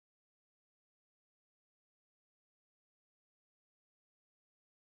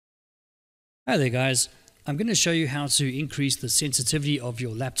Hi there guys, I'm going to show you how to increase the sensitivity of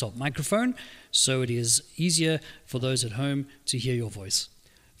your laptop microphone so it is easier for those at home to hear your voice.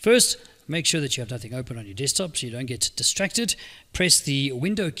 First, make sure that you have nothing open on your desktop so you don't get distracted. Press the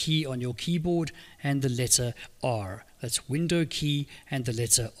window key on your keyboard and the letter R. That's window key and the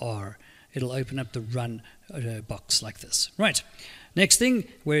letter R. It'll open up the run box like this. Right. Next thing,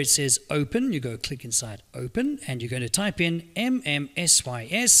 where it says open, you go click inside open and you're going to type in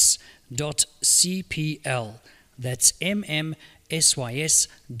mmsys.cpl. That's mmsys.cpl,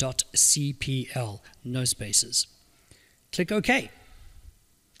 no spaces. Click OK.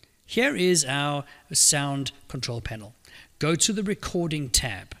 Here is our sound control panel. Go to the recording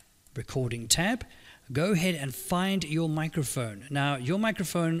tab. Recording tab. Go ahead and find your microphone. Now, your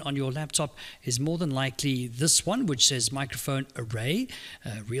microphone on your laptop is more than likely this one, which says microphone array,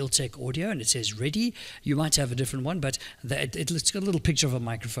 Realtek audio, and it says ready. You might have a different one, but it's got a little picture of a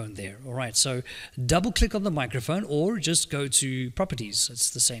microphone there. All right, so double click on the microphone or just go to properties. It's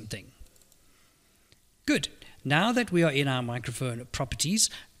the same thing. Good. Now that we are in our microphone properties,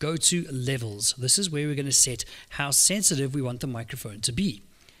 go to levels. This is where we're going to set how sensitive we want the microphone to be.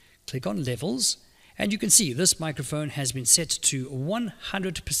 Click on levels. And you can see this microphone has been set to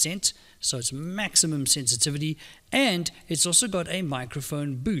 100%, so it's maximum sensitivity, and it's also got a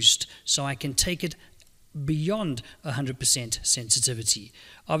microphone boost, so I can take it beyond 100% sensitivity.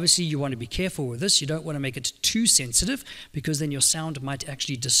 Obviously, you want to be careful with this. You don't want to make it too sensitive because then your sound might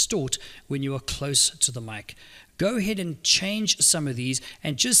actually distort when you are close to the mic. Go ahead and change some of these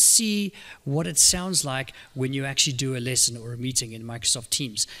and just see what it sounds like when you actually do a lesson or a meeting in Microsoft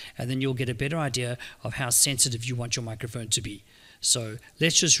Teams, and then you'll get a better idea of how sensitive you want your microphone to be. So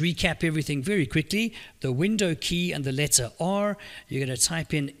let's just recap everything very quickly. The window key and the letter R, you're going to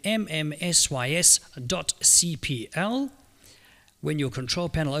type in mmsys.cpl. When your control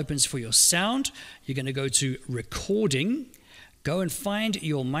panel opens for your sound, you're going to go to recording, go and find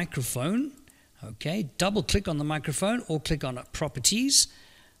your microphone. Okay, double click on the microphone or click on properties.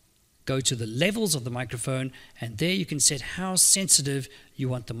 Go to the levels of the microphone, and there you can set how sensitive you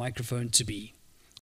want the microphone to be.